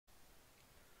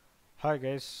Hi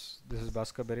guys, this is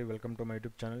Bhaskar Berry. Welcome to my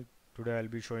YouTube channel. Today I'll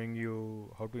be showing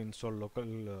you how to install local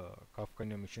Kafka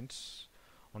in your machines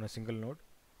on a single node.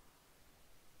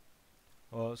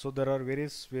 So there are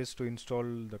various ways to install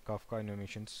the Kafka in your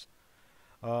machines.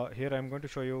 Here I'm going to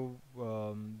show you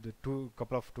the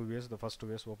couple of two ways. The first two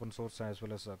ways, open source as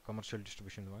well as a commercial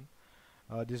distribution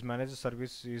one. This managed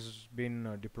service is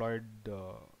been deployed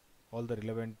all the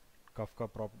relevant Kafka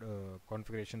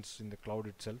configurations in the cloud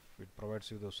itself. It provides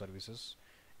you those services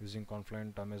using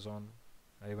Confluent, Amazon,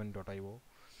 Ivan.io.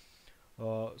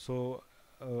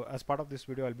 As part of this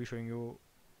video, I'll be showing you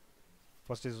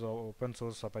first is open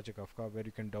source Apache Kafka, where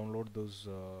you can download those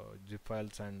zip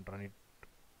files and run it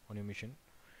on your machine.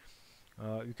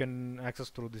 You can access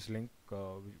through this link.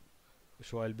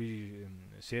 So I'll be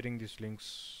sharing these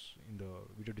links in the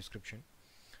video description.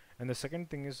 And the second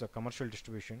thing is a commercial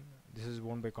distribution. This is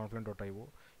owned by Confluent.io.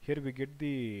 Here we get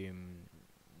the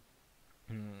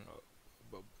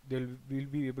they'll we'll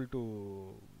be able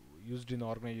to used in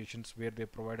organizations where they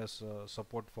provide us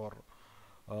support for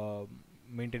uh,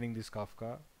 maintaining this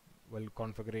Kafka while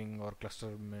configuring or cluster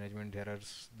management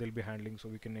errors they'll be handling, so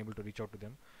we can able to reach out to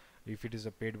them if it is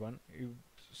a paid one.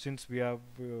 Since we are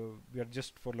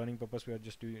just for learning purpose, we are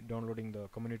just downloading the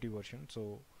community version,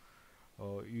 so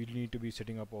you need to be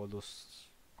setting up all those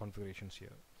configurations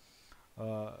here.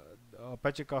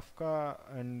 Apache Kafka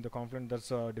and the Confluent,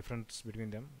 there's a difference between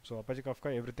them. So Apache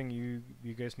Kafka, everything you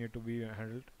guys need to be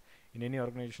handled in any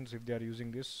organizations. If they are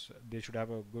using this, they should have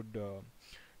a good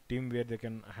team where they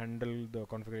can handle the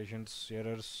configurations,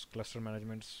 errors, cluster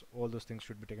managements. All those things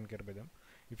should be taken care by them.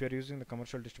 If you are using the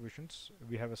commercial distributions,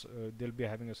 we have they'll be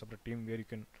having a separate team where you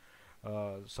can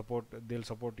support. They'll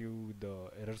support you with the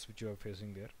errors which you are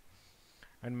facing there.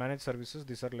 And managed services,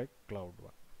 these are like cloud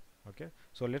one. Okay,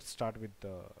 so let's start with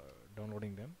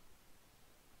downloading them.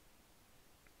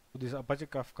 So this Apache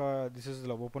Kafka, this is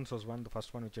the open source one, the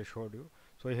first one which I showed you.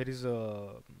 So here is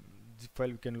a zip file.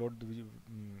 We can load the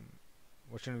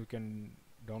version. We can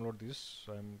download this.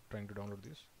 So I'm trying to download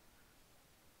this.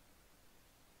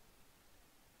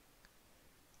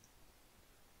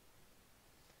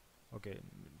 Okay,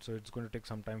 so it's going to take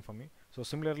some time for me. So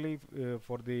similarly,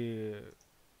 for the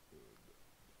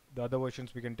other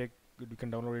versions, we can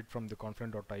download it from the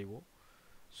confluent.io.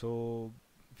 So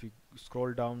if you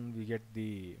scroll down, we get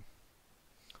the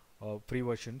free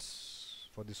versions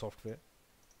for the software,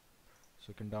 so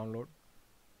you can download.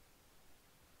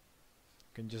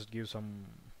 You can just give some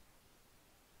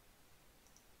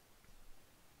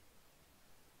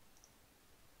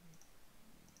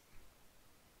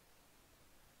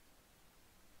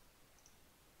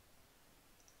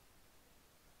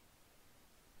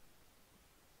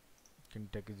you can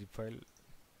take a zip file,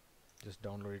 just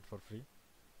download it for free.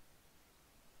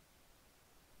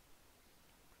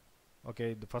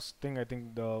 Okay, the first thing, I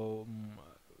think the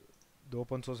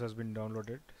open source has been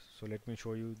downloaded, so let me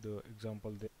show you the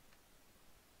example there.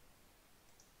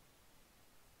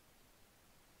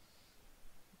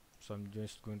 So I'm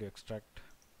just going to extract.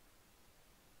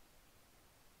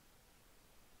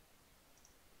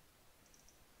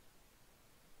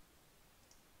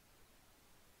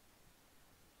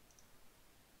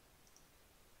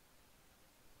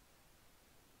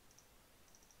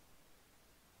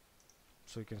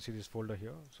 So you can see this folder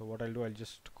here. So what I'll do, I'll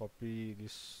just copy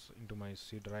this into my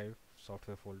C drive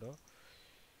software folder.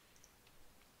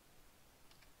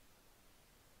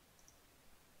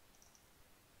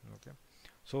 Okay,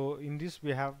 so in this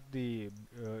we have the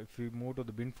if we move to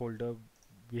the bin folder,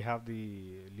 we have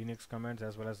the Linux commands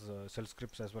as well as shell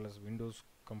scripts as well as Windows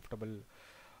comfortable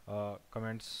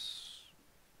commands,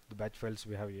 the batch files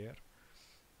we have here.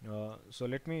 So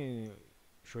let me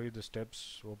show you the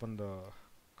steps. Open the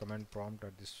command prompt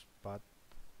at this path.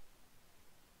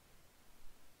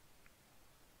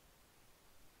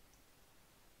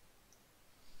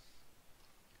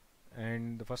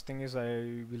 And the first thing is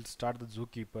I will start the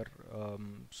zookeeper.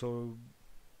 So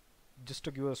just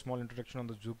to give a small introduction on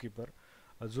the zookeeper,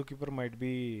 a zookeeper might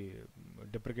be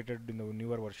deprecated in the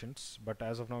newer versions, but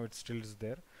as of now it still is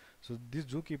there. So this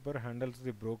zookeeper handles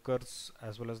the brokers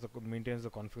as well as maintains the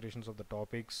configurations of the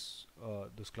topics,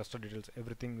 those cluster details.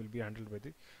 Everything will be handled by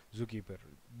the zookeeper.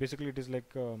 Basically it is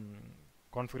like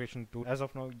configuration tool. As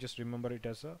of now, just remember it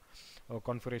as a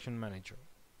configuration manager.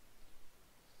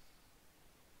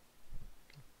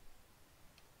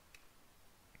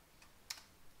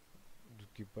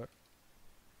 Zookeeper,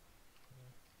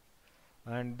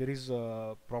 and there is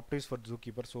properties for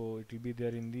zookeeper, so it will be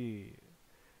there in the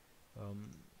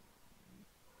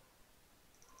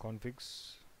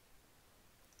configs.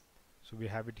 So we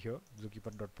have it here,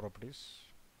 zookeeper.properties.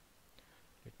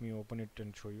 Let me open it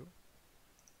and show you.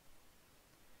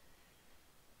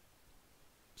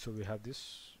 So we have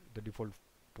this, the default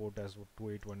port as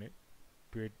 2818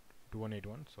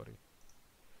 2181, sorry.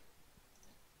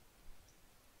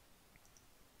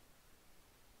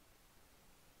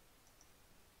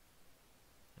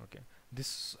 Okay,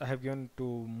 this I have given to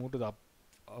move to the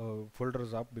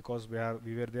folders up, because we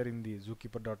were there in the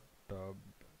zookeeper dot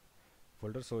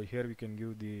folder. So here we can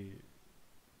give the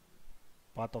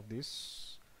path of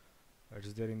this. It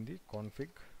is there in the config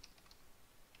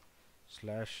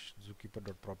slash zookeeper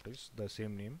dot properties, the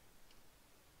same name.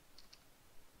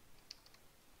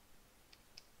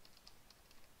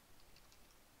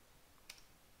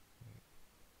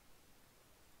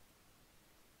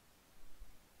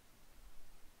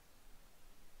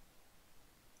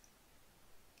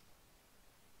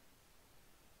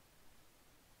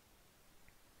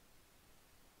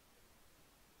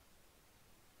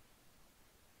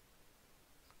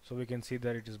 So we can see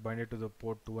that it is binded to the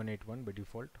port 2181 by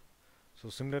default. So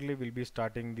similarly, we'll be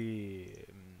starting the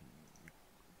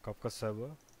Kafka server.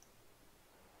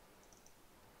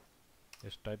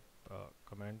 Just type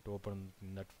command to open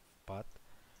that path,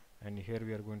 and here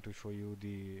we are going to show you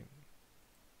the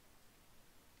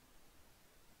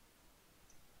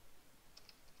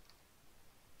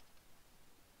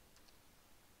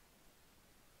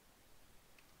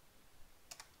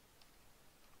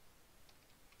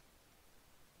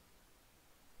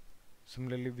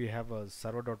similarly we have a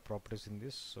server dot properties in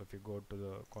this. So if you go to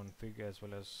the config, as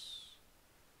well as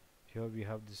here we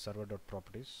have the server dot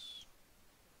properties.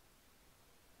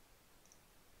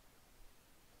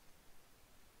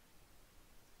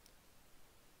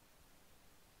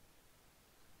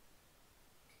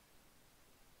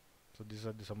 So these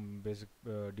are some basic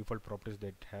default properties that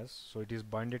it has. So it is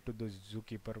binded to the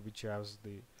zookeeper, which has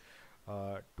the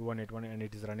 2181, and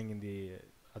it is running in the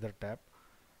other tab.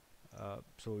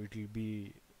 So it will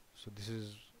be, so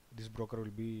this broker will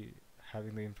be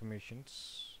having the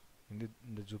informations in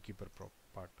the zookeeper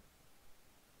part.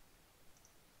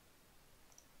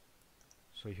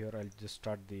 So here I'll just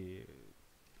start the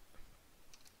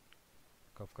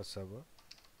Kafka server.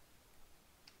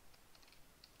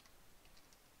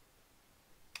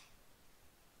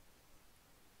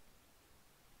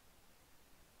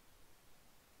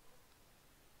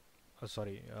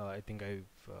 Sorry, I think I've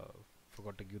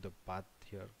forgot to give the path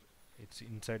here. It's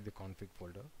inside the config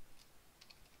folder.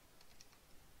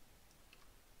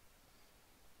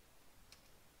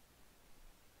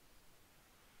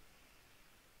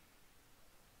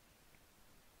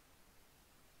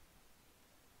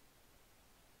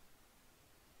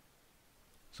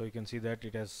 So you can see that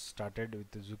it has started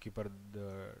with the zookeeper,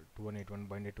 the 2181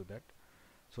 binded to that.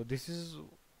 So this is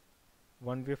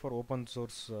one way for open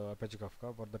source Apache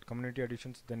Kafka. For that community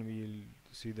editions, then we will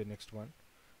see the next one.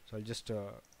 So I'll just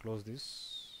close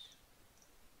this.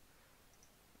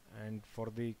 And for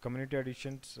the community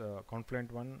editions,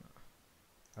 Confluent one,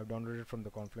 I've downloaded from the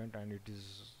Confluent, and it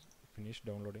is finished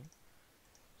downloading.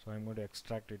 So I'm going to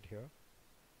extract it here.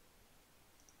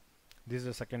 This is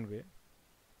the second way.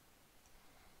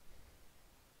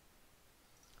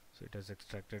 So it has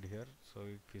extracted here. So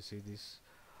if you see this,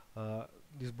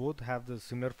 these both have the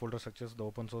similar folder structures, the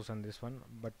open source and this one,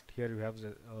 but here you have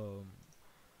the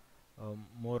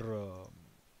more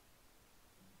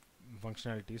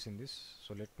functionalities in this.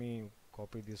 So let me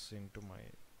copy this into my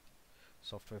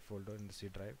software folder in the C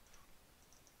drive.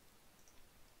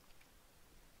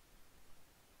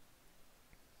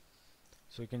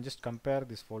 So you can just compare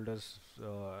these folders.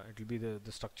 It will be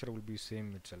the structure will be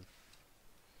same itself.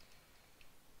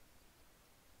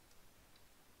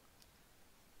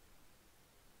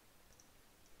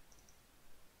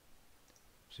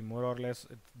 See, more or less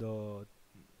the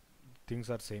things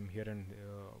are same here, and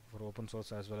for open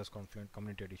source as well as Confluent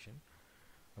community edition.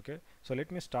 Okay, so let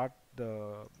me start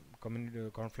the community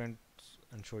Confluent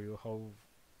and show you how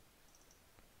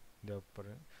the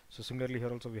so similarly here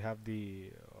also we have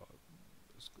the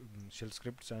shell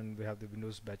scripts, and we have the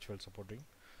Windows batch file supporting.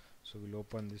 So we'll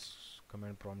open this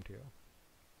command prompt here.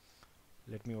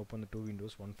 Let me open the two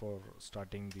windows, one for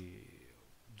starting the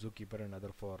zookeeper and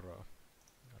other for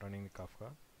running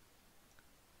Kafka.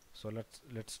 So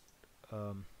let's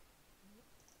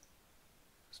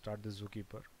start the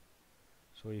zookeeper.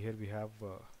 So here we have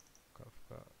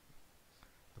Kafka.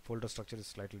 The folder structure is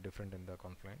slightly different in the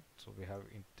Confluent. So we have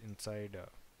inside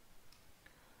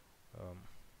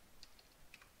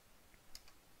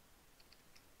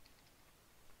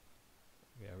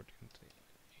we have it in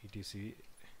etc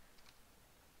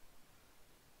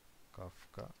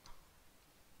Kafka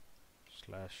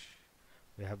slash,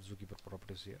 we have zookeeper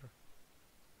properties here.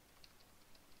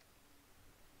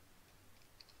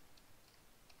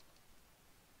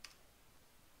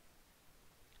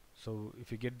 So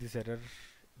if you get this error,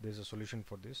 there's a solution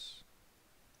for this.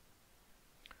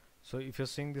 So if you're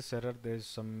seeing this error, there's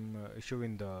some issue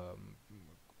in the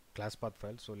class path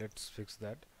file, so let's fix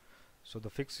that. So the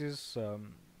fix is,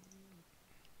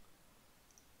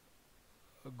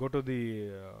 go to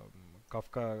the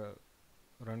Kafka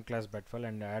run class bat file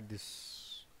and add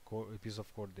this piece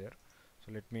of code there.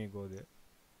 So let me go there.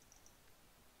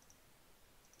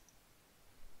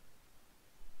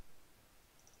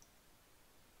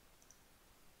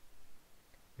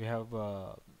 We have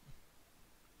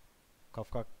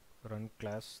Kafka run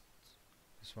class,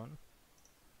 this one,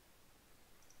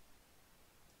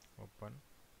 open.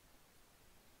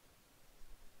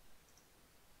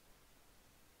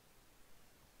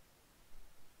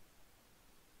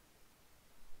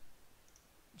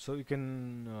 So you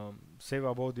can save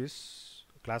above this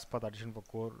class path addition for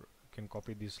core. You can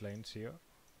copy these lines here.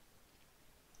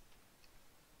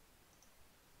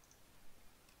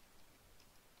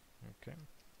 Okay,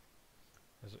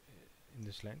 as in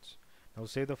these lines. Now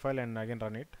save the file and again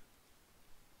run it.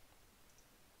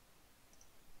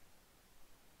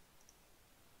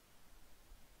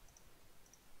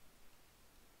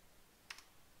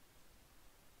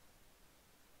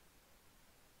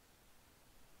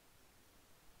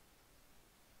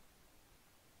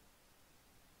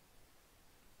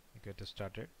 Get it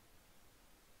started.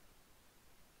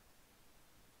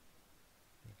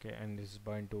 Okay, and this is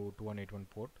bind to 2181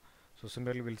 port. So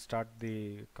similarly, we'll start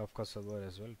the Kafka server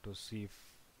as well to see if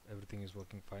everything is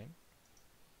working fine.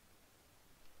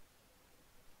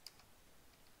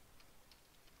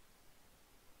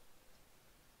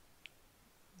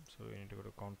 So we need to go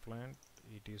to confluent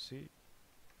etc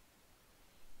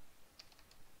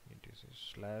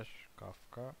slash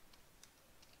Kafka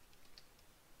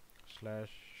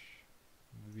slash,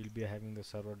 we will be having the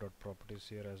server dot properties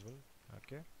here as well.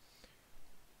 Okay,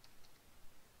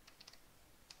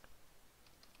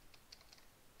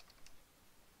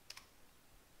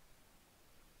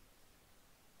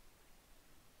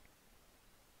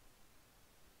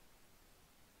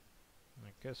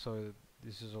 okay, so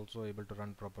this is also able to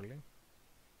run properly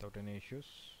without any issues.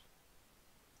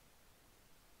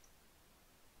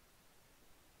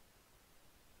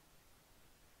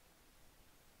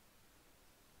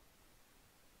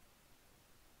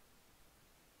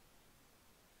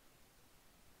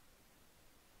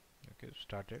 Okay,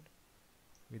 started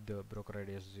with the broker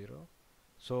ID as 0.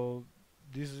 So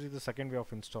this is the second way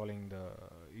of installing the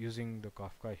using the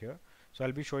Kafka here. So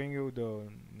I'll be showing you the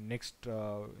next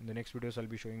in the next videos. I'll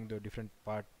be showing the different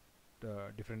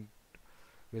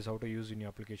ways how to use in your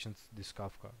applications this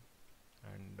Kafka,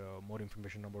 and more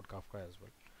information about Kafka as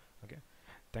well. Okay,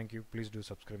 thank you. Please do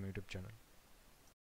subscribe my YouTube channel.